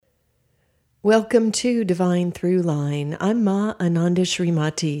Welcome to Divine Throughline. I'm Ma Ananda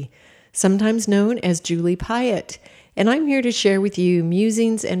Srimati, sometimes known as Julie Pyatt, and I'm here to share with you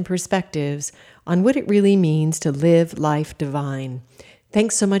musings and perspectives on what it really means to live life divine.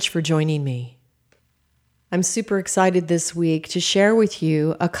 Thanks so much for joining me. I'm super excited this week to share with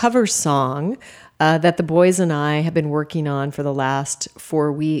you a cover song that the boys and I have been working on for the last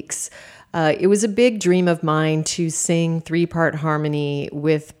 4 weeks. It was a big dream of mine to sing 3-part harmony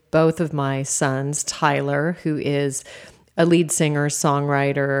with both of my sons, Tyler, who is a lead singer,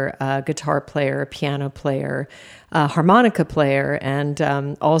 songwriter, guitar player, piano player, harmonica player, and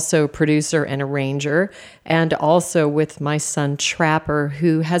also producer and arranger, and also with my son Trapper,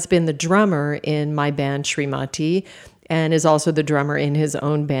 who has been the drummer in my band Srimati, and is also the drummer in his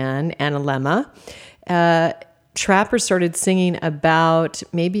own band, Analemma. Trapper started singing about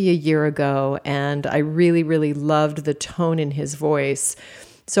maybe a year ago, and I really, really loved the tone in his voice.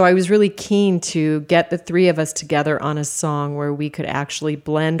 So I was really keen to get the three of us together on a song where we could actually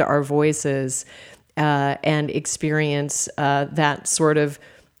blend our voices and experience that sort of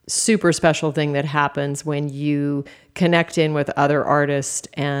super special thing that happens when you connect in with other artists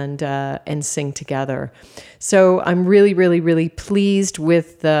and sing together. So I'm really, really, really pleased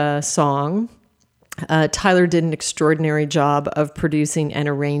with the song. Tyler did an extraordinary job of producing and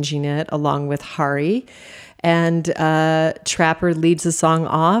arranging it along with Hari. And Trapper leads the song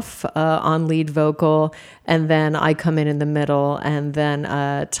off on lead vocal, and then I come in the middle, and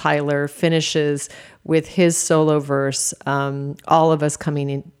then Tyler finishes with his solo verse, all of us coming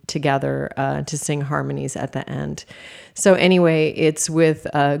in together to sing harmonies at the end. So anyway, it's with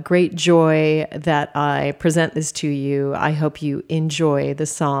great joy that I present this to you. I hope you enjoy the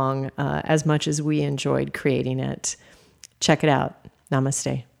song as much as we enjoyed creating it. Check it out.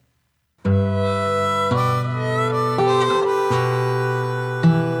 Namaste.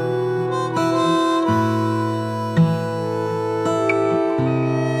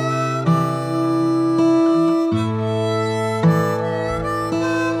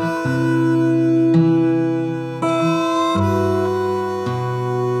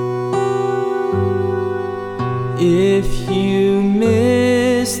 If you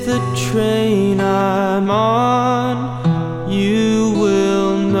miss the train I'm on, you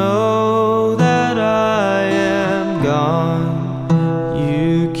will know that I am gone.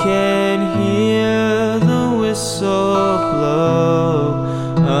 You can hear the whistle blow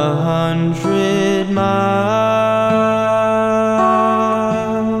 100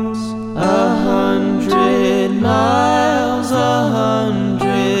 miles. 100 miles,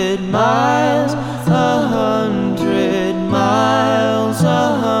 100 miles, 100 miles,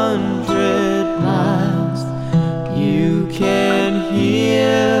 100 miles. You can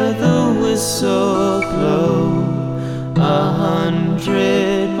hear the whistle blow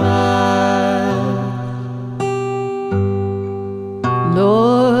 100 miles.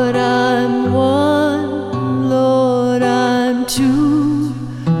 Lord, I'm one. Lord, I'm two.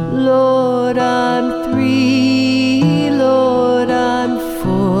 Lord, I'm three. Lord, I'm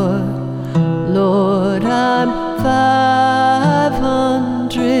four. Lord, I'm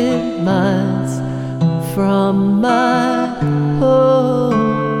 500 miles from my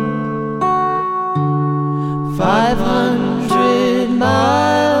home. 500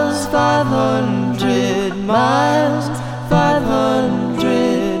 miles, 500 miles,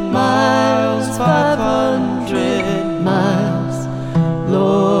 500 miles, 500 miles.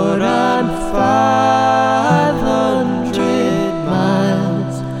 Lord, I'm 500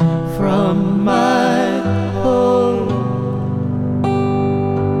 miles from my home.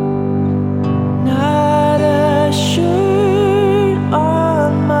 Not a shirt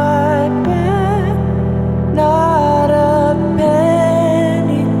on my back, not a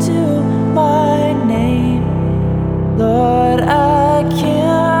penny to my name. Lord, I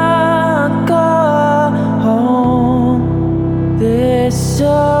can't go home this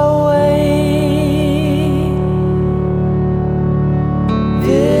away,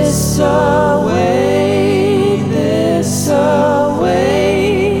 this away.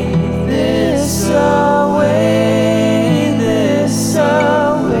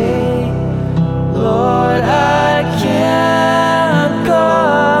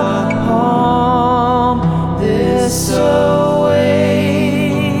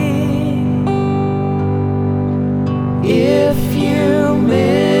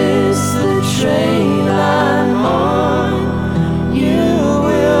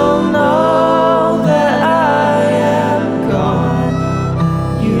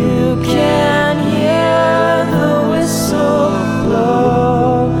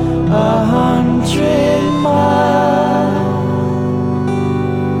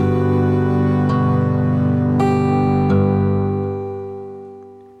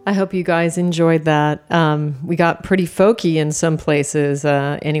 I hope you guys enjoyed that. We got pretty folky in some places.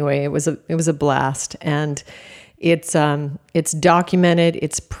 Anyway, it was a blast, and it's documented,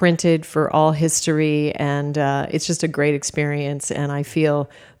 it's printed for all history, and it's just a great experience. And I feel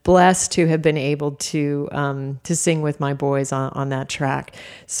blessed to have been able to sing with my boys on that track.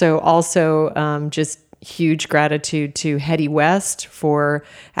 So also just huge gratitude to Hetty West for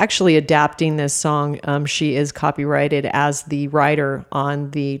actually adapting this song. She is copyrighted as the writer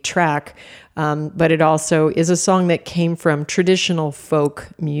on the track, but it also is a song that came from traditional folk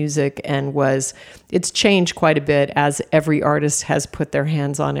music and it's changed quite a bit as every artist has put their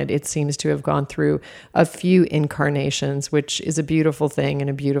hands on it. It seems to have gone through a few incarnations, which is a beautiful thing and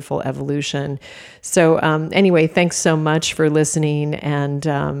a beautiful evolution. So anyway, thanks so much for listening,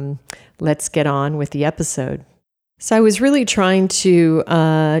 and let's get on with the episode. So I was really trying to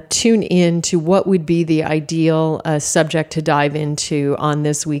tune in to what would be the ideal subject to dive into on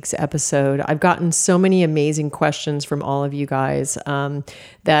this week's episode. I've gotten so many amazing questions from all of you guys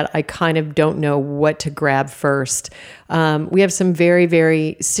that I kind of don't know what to grab first. We have some very,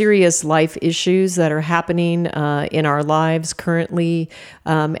 very serious life issues that are happening in our lives currently,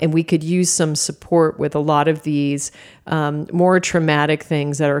 and we could use some support with a lot of these more traumatic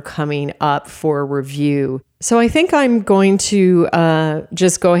things that are coming up for review. So I think I'm going to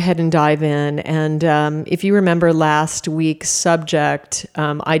just go ahead and dive in. And if you remember last week's subject,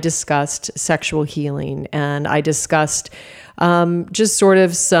 I discussed sexual healing, and I discussed just sort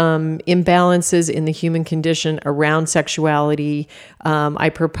of some imbalances in the human condition around sexuality. I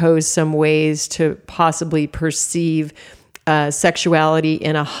proposed some ways to possibly perceive sexuality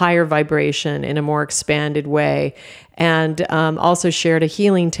in a higher vibration, in a more expanded way, and also shared a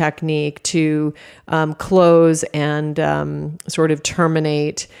healing technique to close and sort of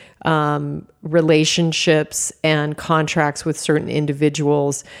terminate relationships and contracts with certain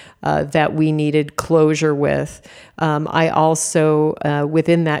individuals that we needed closure with. I also,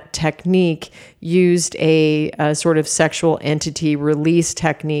 within that technique, used a sort of sexual entity release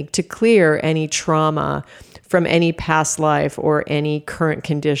technique to clear any trauma from any past life or any current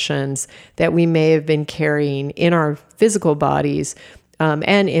conditions that we may have been carrying in our physical bodies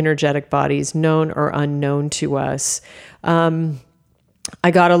and energetic bodies, known or unknown to us.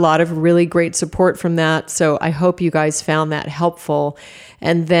 I got a lot of really great support from that, so I hope you guys found that helpful.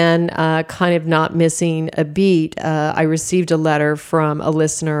 And then kind of not missing a beat, I received a letter from a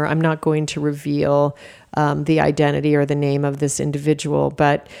listener. I'm not going to reveal the identity or the name of this individual,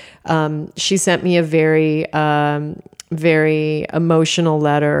 but she sent me a very, very emotional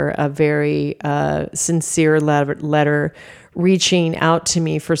letter, a very sincere letter reaching out to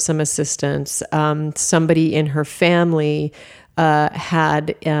me for some assistance. Somebody in her family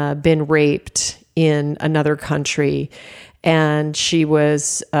had been raped in another country, and she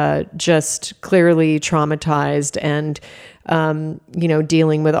was just clearly traumatized and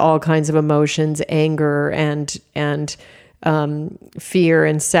dealing with all kinds of emotions, anger and fear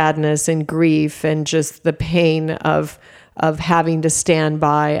and sadness and grief, and just the pain of having to stand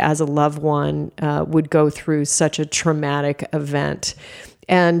by as a loved one would go through such a traumatic event.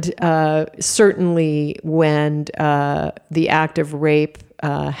 And certainly when the act of rape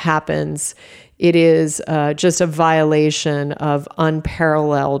happens, it is just a violation of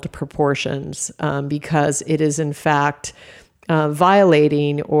unparalleled proportions because it is in fact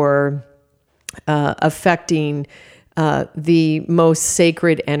violating or affecting the most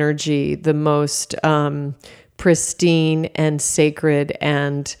sacred energy, the most pristine and sacred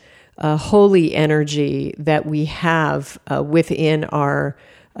and holy energy that we have within our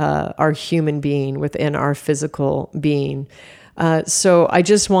human being, within our physical being. So I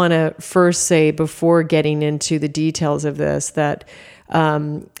just want to first say, before getting into the details of this, that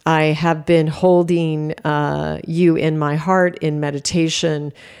I have been holding you in my heart in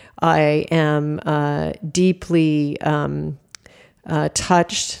meditation. I am deeply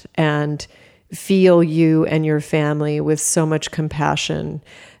touched and feel you and your family with so much compassion.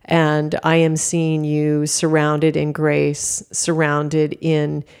 And I am seeing you surrounded in grace, surrounded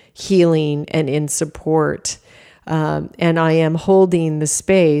in healing and in support. And I am holding the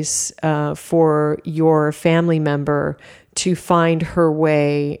space for your family member to find her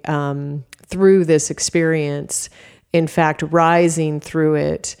way through this experience. In fact, rising through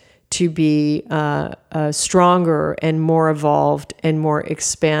it to be stronger and more evolved and more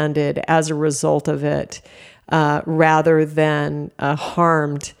expanded as a result of it, rather than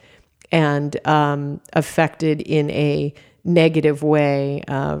harmed and affected in a negative way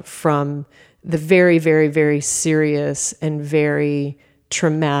from the very, very, very serious and very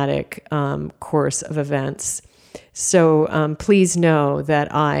traumatic course of events. So please know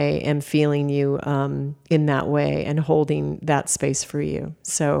that I am feeling you in that way and holding that space for you.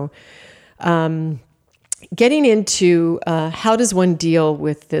 So getting into how does one deal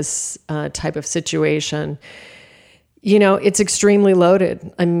with this type of situation? It's extremely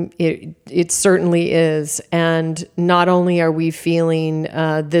loaded. It certainly is. And not only are we feeling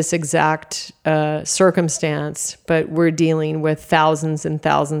this exact circumstance, but we're dealing with thousands and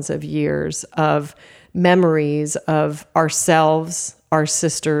thousands of years of memories of ourselves, our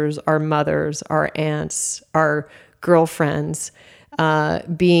sisters, our mothers, our aunts, our girlfriends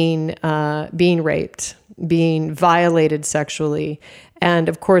being raped, being violated sexually. And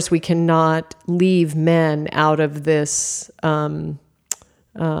of course, we cannot leave men out of this, out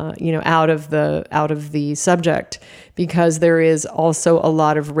of the subject, because there is also a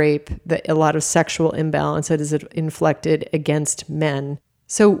lot of rape, a lot of sexual imbalance that is inflicted against men.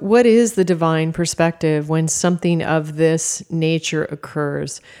 So what is the divine perspective when something of this nature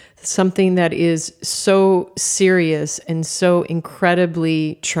occurs? Something that is so serious and so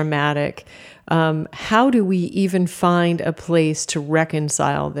incredibly traumatic. How do we even find a place to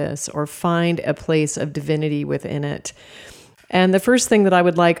reconcile this or find a place of divinity within it? And the first thing that I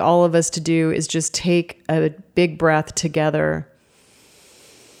would like all of us to do is just take a big breath together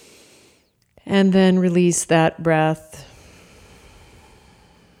and then release that breath.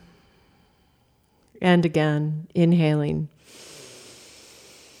 And again, inhaling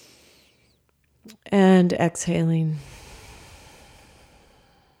and exhaling.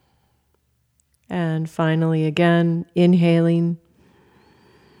 And finally, again, inhaling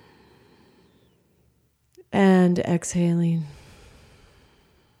and exhaling.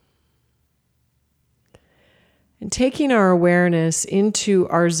 And taking our awareness into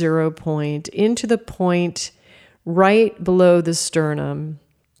our 0 point, into the point right below the sternum,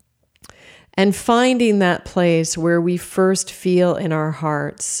 and finding that place where we first feel in our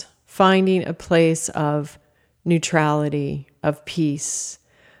hearts, finding a place of neutrality, of peace,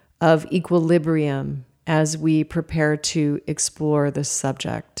 of equilibrium as we prepare to explore this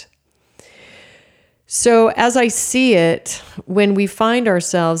subject. So as I see it, when we find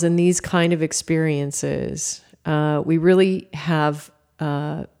ourselves in these kind of experiences, we really have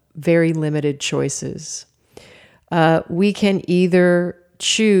very limited choices. We can either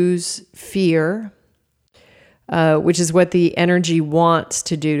choose fear, which is what the energy wants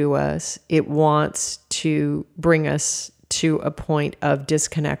to do to us. It wants to bring us to a point of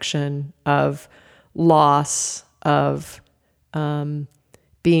disconnection, of loss, of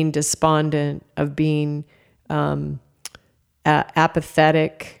being despondent, of being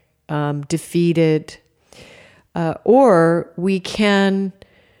apathetic, defeated. Or we can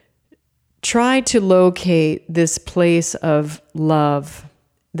try to locate this place of love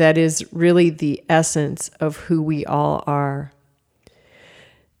that is really the essence of who we all are.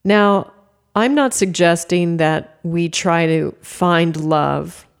 Now, I'm not suggesting that we try to find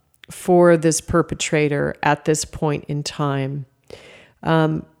love for this perpetrator at this point in time.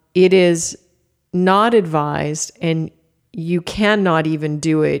 It is not advised, and you cannot even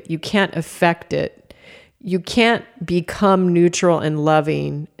do it. You can't affect it. You can't become neutral and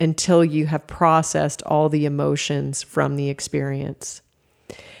loving until you have processed all the emotions from the experience.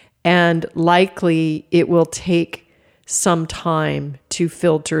 And likely it will take some time to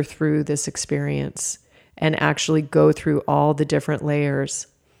filter through this experience and actually go through all the different layers.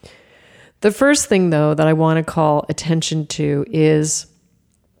 The first thing, though, that I want to call attention to is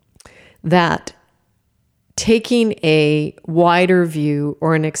that taking a wider view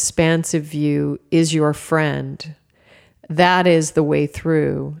or an expansive view is your friend. That is the way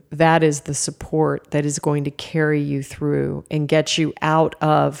through. That is the support that is going to carry you through and get you out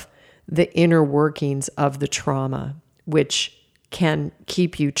of the inner workings of the trauma, which can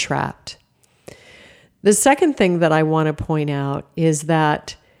keep you trapped. The second thing that I want to point out is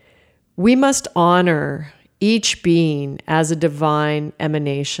that we must honor each being as a divine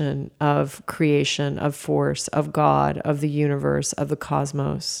emanation of creation, of force, of God, of the universe, of the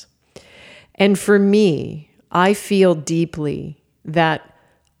cosmos. And for me, I feel deeply that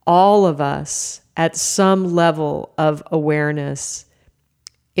all of us at some level of awareness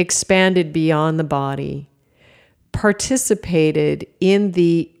expanded beyond the body, participated in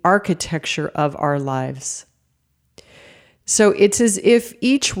the architecture of our lives. So it's as if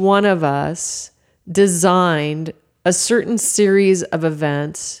each one of us designed a certain series of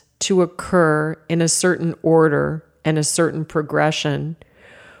events to occur in a certain order and a certain progression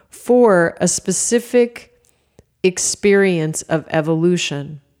for a specific experience of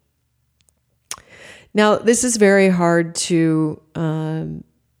evolution. Now, this is very hard to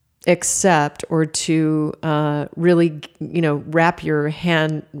accept or to really, wrap your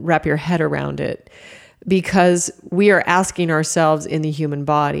head around it, because we are asking ourselves in the human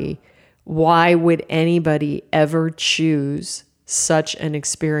body, why would anybody ever choose such an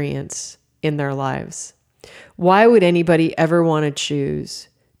experience in their lives? Why would anybody ever want to choose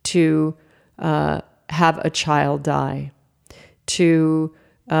to have a child die, to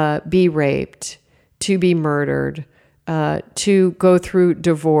be raped, to be murdered, to go through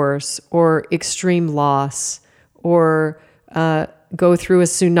divorce or extreme loss, or go through a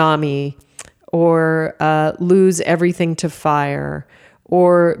tsunami, or lose everything to fire,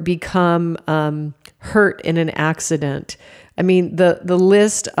 or become hurt in an accident? I mean, the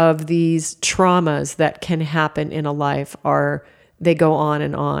list of these traumas that can happen in a life they go on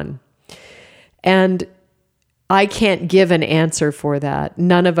and on. And I can't give an answer for that.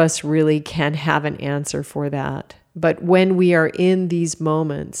 None of us really can have an answer for that. But when we are in these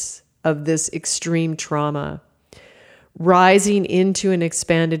moments of this extreme trauma, rising into an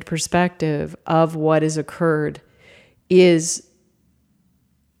expanded perspective of what has occurred is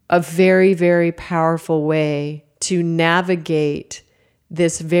a very, very powerful way to navigate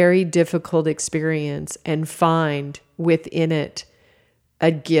this very difficult experience and find within it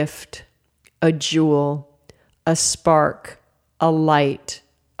a gift, a jewel, a spark, a light,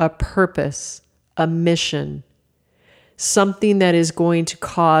 a purpose, a mission, something that is going to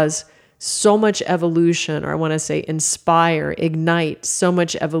cause so much evolution, or I want to say inspire, ignite so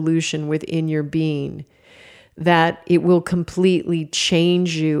much evolution within your being that it will completely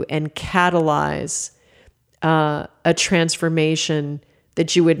change you and catalyze a transformation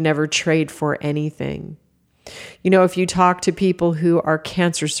that you would never trade for anything. If you talk to people who are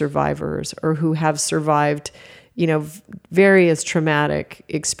cancer survivors or who have survived, various traumatic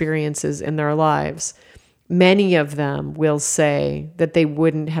experiences in their lives, many of them will say that they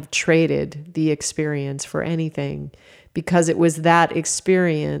wouldn't have traded the experience for anything, because it was that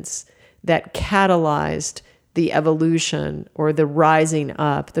experience that catalyzed the evolution, or the rising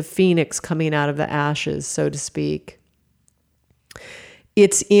up, the phoenix coming out of the ashes, so to speak.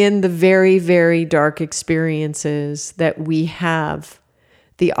 It's in the very, very dark experiences that we have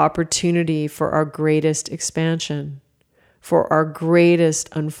the opportunity for our greatest expansion, for our greatest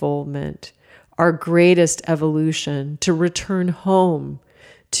unfoldment, our greatest evolution, to return home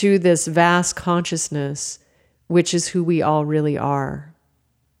to this vast consciousness, which is who we all really are.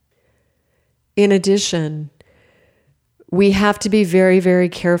 In addition, we have to be very, very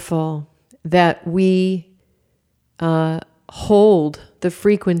careful that we hold the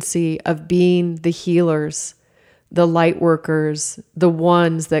frequency of being the healers, the light workers, the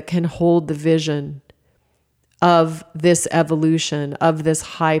ones that can hold the vision of this evolution, of this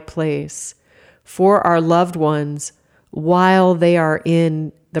high place for our loved ones while they are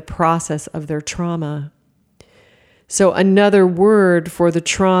in the process of their trauma. So another word for the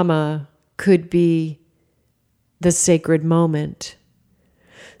trauma could be the sacred moment.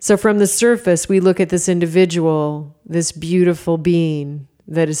 So from the surface, we look at this individual, this beautiful being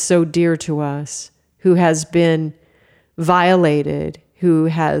that is so dear to us, who has been violated, who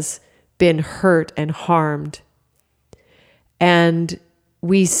has been hurt and harmed. And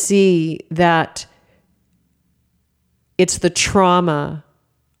we see that it's the trauma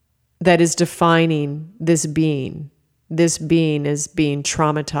that is defining this being. This being is being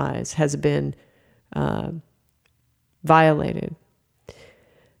traumatized, has been violated.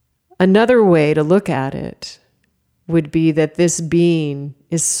 Another way to look at it would be that this being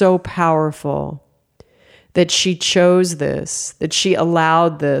is so powerful that she chose this, that she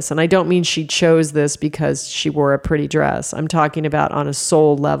allowed this. And I don't mean she chose this because she wore a pretty dress. I'm talking about on a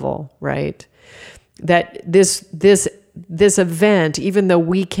soul level, right? That this event, even though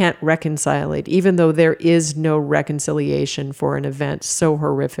we can't reconcile it, even though there is no reconciliation for an event so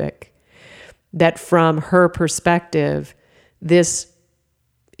horrific, that from her perspective, this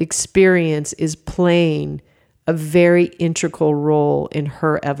experience is playing a very integral role in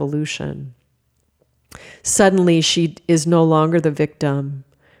her evolution. Suddenly, she is no longer the victim,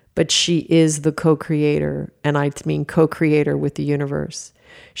 but she is the co-creator, and I mean co-creator with the universe.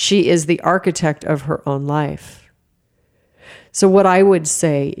 She is the architect of her own life. So what I would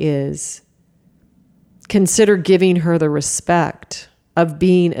say is, consider giving her the respect of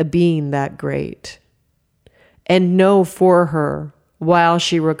being a being that great, and know for her while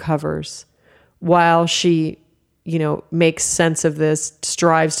she recovers, while she, makes sense of this,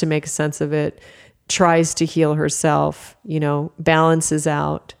 strives to make sense of it, tries to heal herself, balances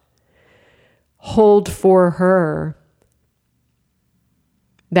out. Hold for her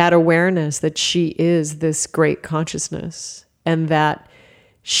that awareness that she is this great consciousness, and that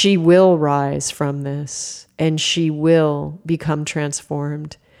she will rise from this and she will become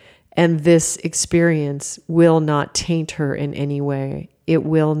transformed. And this experience will not taint her in any way. It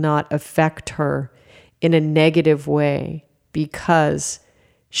will not affect her in a negative way, because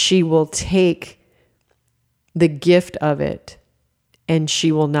she will take the gift of it and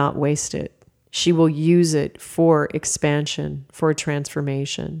she will not waste it. She will use it for expansion, for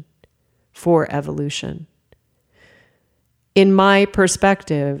transformation, for evolution. In my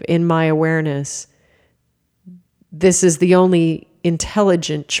perspective, in my awareness, this is the only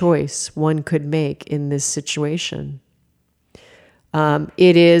intelligent choice one could make in this situation.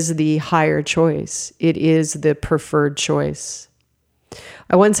 It is the higher choice. It is the preferred choice.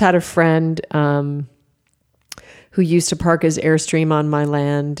 I once had a friend who used to park his Airstream on my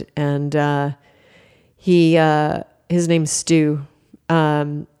land, and his name's Stu,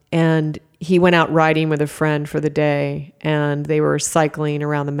 and he went out riding with a friend for the day, and they were cycling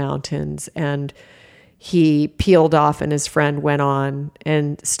around the mountains, and he peeled off and his friend went on.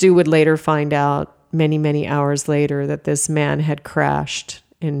 And Stu would later find out many, many hours later that this man had crashed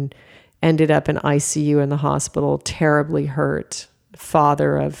and ended up in ICU in the hospital, terribly hurt,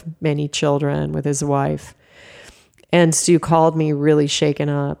 father of many children with his wife. And Stu called me really shaken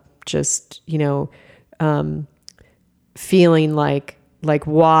up, just, feeling like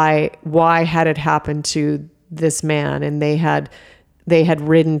why had it happened to this man? And they had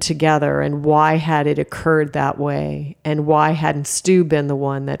ridden together, and why had it occurred that way? And why hadn't Stu been the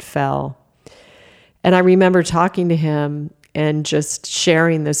one that fell? And I remember talking to him and just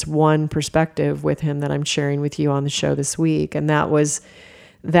sharing this one perspective with him that I'm sharing with you on the show this week. And that was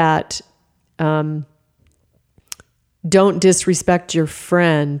that don't disrespect your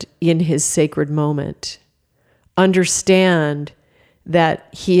friend in his sacred moment. Understand that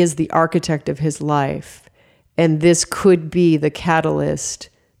he is the architect of his life, and this could be the catalyst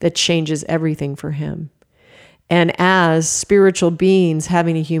that changes everything for him. And as spiritual beings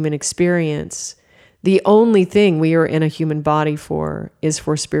having a human experience, the only thing we are in a human body for is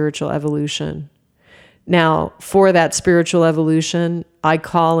for spiritual evolution. Now, for that spiritual evolution, I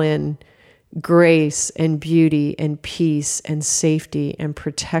call in grace and beauty and peace and safety and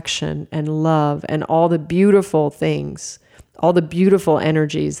protection and love and all the beautiful things, all the beautiful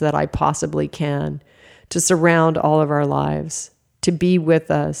energies that I possibly can to surround all of our lives, to be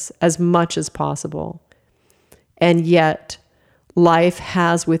with us as much as possible. And yet, life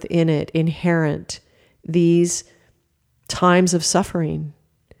has within it inherent these times of suffering.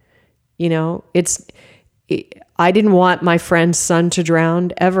 I didn't want my friend's son to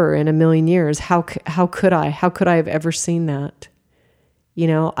drown ever in a million years. How could I? How could I have ever seen that?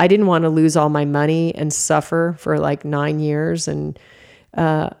 I didn't want to lose all my money and suffer for like 9 years. And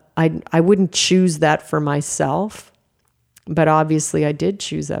I wouldn't choose that for myself. But obviously I did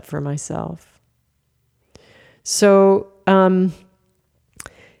choose that for myself. So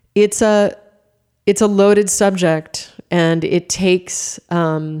it's a loaded subject, and it takes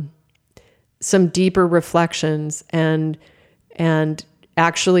some deeper reflections and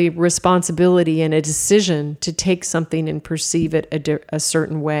actually responsibility and a decision to take something and perceive it a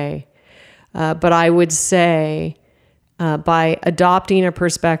certain way. But I would say by adopting a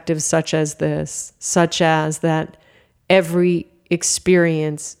perspective such as this, such as that every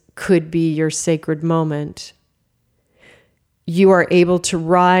experience could be your sacred moment, you are able to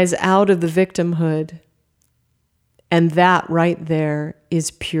rise out of the victimhood. And that right there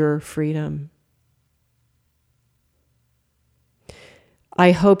is pure freedom.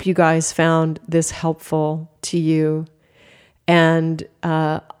 I hope you guys found this helpful to you. And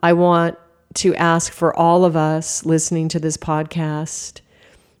I want to ask for all of us listening to this podcast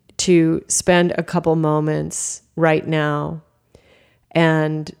to spend a couple moments right now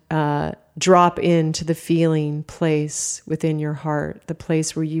and drop into the feeling place within your heart, the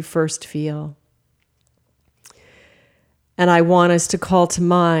place where you first feel. And I want us to call to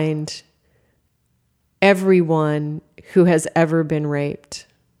mind everyone who has ever been raped,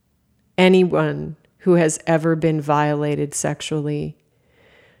 anyone who has ever been violated sexually.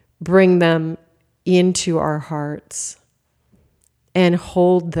 Bring them into our hearts and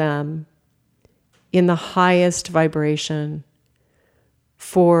hold them in the highest vibration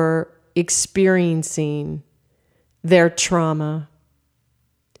for experiencing their trauma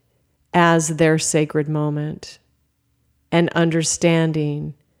as their sacred moment, and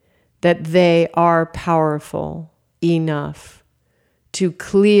understanding that they are powerful enough to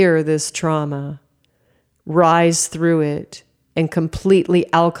clear this trauma, rise through it, and completely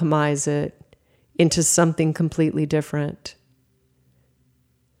alchemize it into something completely different.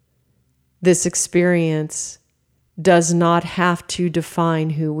 This experience does not have to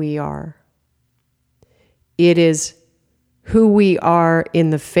define who we are. It is who we are in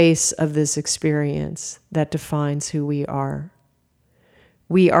the face of this experience that defines who we are.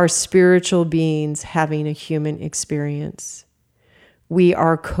 We are spiritual beings having a human experience. We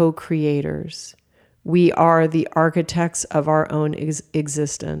are co-creators. We are the architects of our own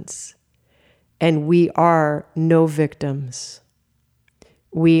existence. And we are no victims.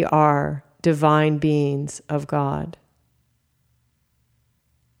 We are divine beings of God.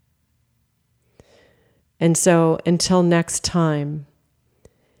 And so until next time,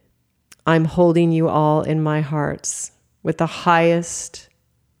 I'm holding you all in my hearts with the highest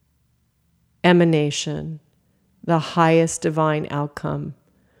emanation, the highest divine outcome,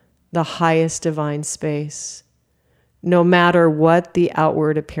 the highest divine space. No matter what the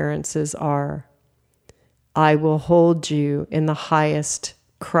outward appearances are, I will hold you in the highest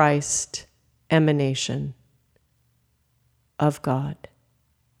Christ emanation of God.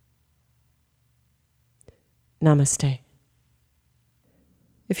 Namaste.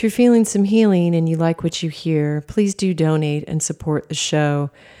 If you're feeling some healing and you like what you hear, please do donate and support the show.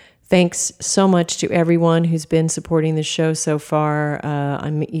 Thanks so much to everyone who's been supporting the show so far.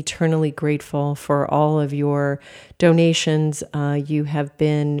 I'm eternally grateful for all of your donations. You have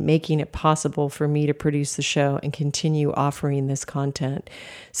been making it possible for me to produce the show and continue offering this content.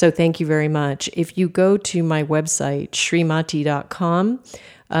 So thank you very much. If you go to my website, srimati.com,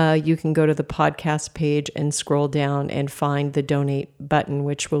 you can go to the podcast page and scroll down and find the donate button,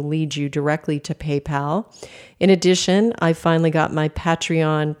 which will lead you directly to PayPal. In addition, I finally got my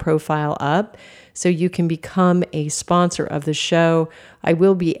Patreon profile up, so you can become a sponsor of the show. I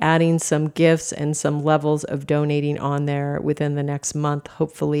will be adding some gifts and some levels of donating on there within the next month,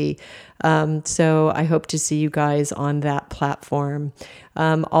 hopefully. So I hope to see you guys on that platform.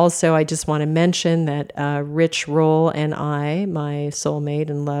 Also, I just want to mention that Rich Roll and I, my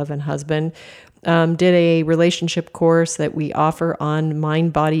soulmate and love and husband, did a relationship course that we offer on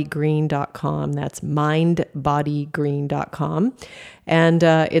mindbodygreen.com. That's mindbodygreen.com. And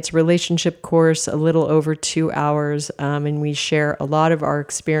it's a relationship course, a little over 2 hours. And we share a lot of our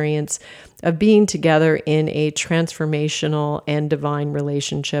experience of being together in a transformational and divine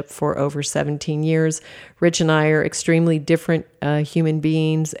relationship for over 17 years. Rich and I are extremely different human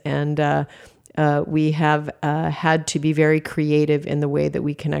beings, and we have had to be very creative in the way that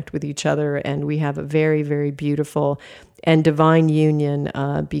we connect with each other, and we have a very, very beautiful and divine union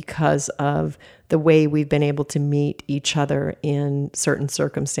because of the way we've been able to meet each other in certain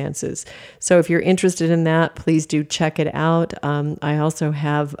circumstances. So if you're interested in that, please do check it out. I also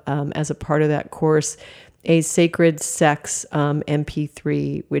have, as a part of that course, a Sacred Sex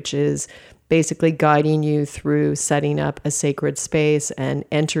MP3, which is basically guiding you through setting up a sacred space and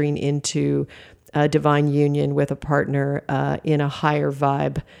entering into a divine union with a partner in a higher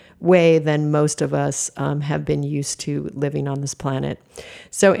vibe way than most of us have been used to living on this planet.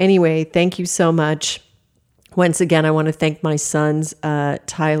 So anyway, thank you so much. Once again, I want to thank my sons,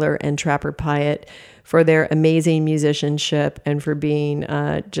 Tyler and Trapper Pyatt, for their amazing musicianship and for being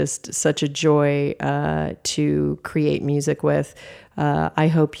just such a joy to create music with. I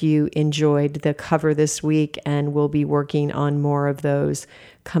hope you enjoyed the cover this week, and we'll be working on more of those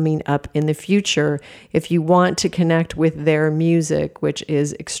coming up in the future. If you want to connect with their music, which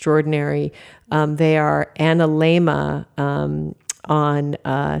is extraordinary, they are Analema on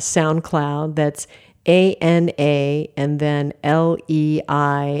SoundCloud. That's ANA and then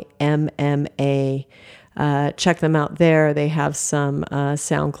LEIMMA. Check them out there. They have some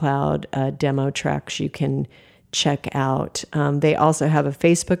SoundCloud demo tracks you can check out. They also have a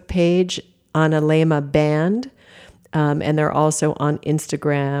Facebook page, Analema Band, and they're also on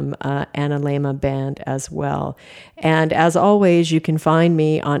Instagram, Analema Band as well. And as always, you can find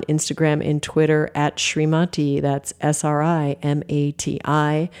me on Instagram and Twitter at Srimati. That's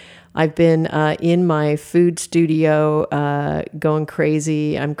SRIMATI. I've been in my food studio going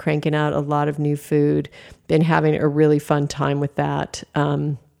crazy. I'm cranking out a lot of new food. Been having a really fun time with that.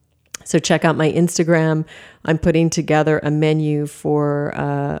 So check out my Instagram. I'm putting together a menu for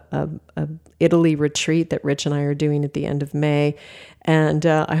a Italy retreat that Rich and I are doing at the end of May. And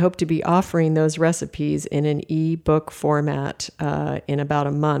I hope to be offering those recipes in an ebook format in about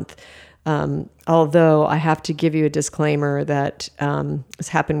a month. Although I have to give you a disclaimer that has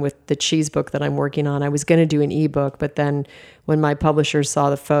happened with the cheese book that I'm working on. I was going to do an ebook, but then when my publishers saw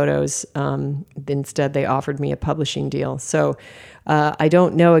the photos, instead they offered me a publishing deal. So I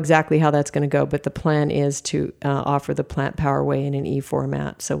don't know exactly how that's going to go, but the plan is to offer the Plant Power Way in an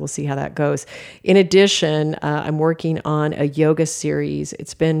e-format. So we'll see how that goes. In addition, I'm working on a yoga series.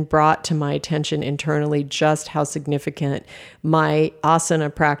 It's been brought to my attention internally just how significant my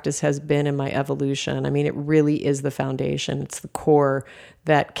asana practice has been in my evolution. I mean, it really is the foundation. It's the core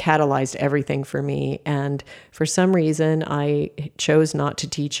that catalyzed everything for me. And for some reason, I chose not to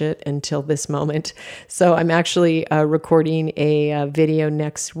teach it until this moment. So I'm actually recording a video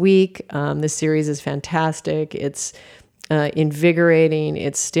next week. The series is fantastic. It's invigorating,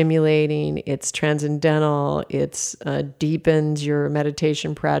 it's stimulating, it's transcendental, it's deepens your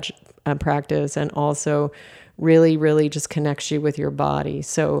meditation practice, and also really just connects you with your body.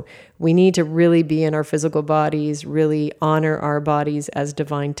 So we need to really be in our physical bodies, really honor our bodies as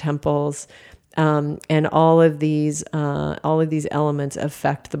divine temples. And all of these elements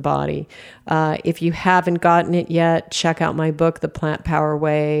affect the body. If you haven't gotten it yet, check out my book, The Plant Power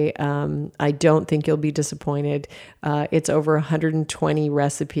Way. I don't think you'll be disappointed. It's over 120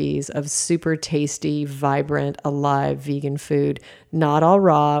 recipes of super tasty, vibrant, alive vegan food. Not all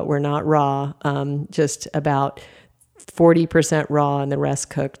raw. We're not raw. Just about 40% raw and the rest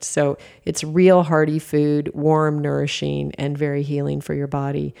cooked. So it's real hearty food, warm, nourishing, and very healing for your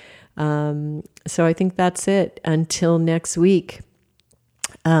body. So I think that's it. Until next week,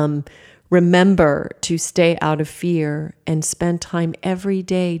 remember to stay out of fear and spend time every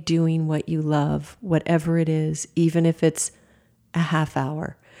day doing what you love, whatever it is, even if it's a half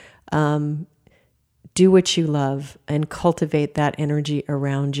hour. Do what you love and cultivate that energy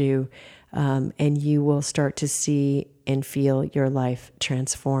around you. And you will start to see and feel your life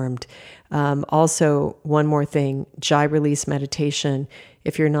transformed. Also, one more thing, Jai Release Meditation.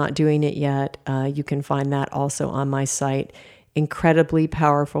 If you're not doing it yet, you can find that also on my site. Incredibly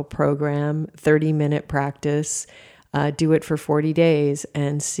powerful program, 30-minute practice. Do it for 40 days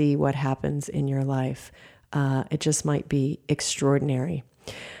and see what happens in your life. It just might be extraordinary.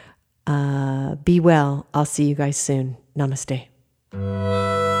 Be well. I'll see you guys soon. Namaste.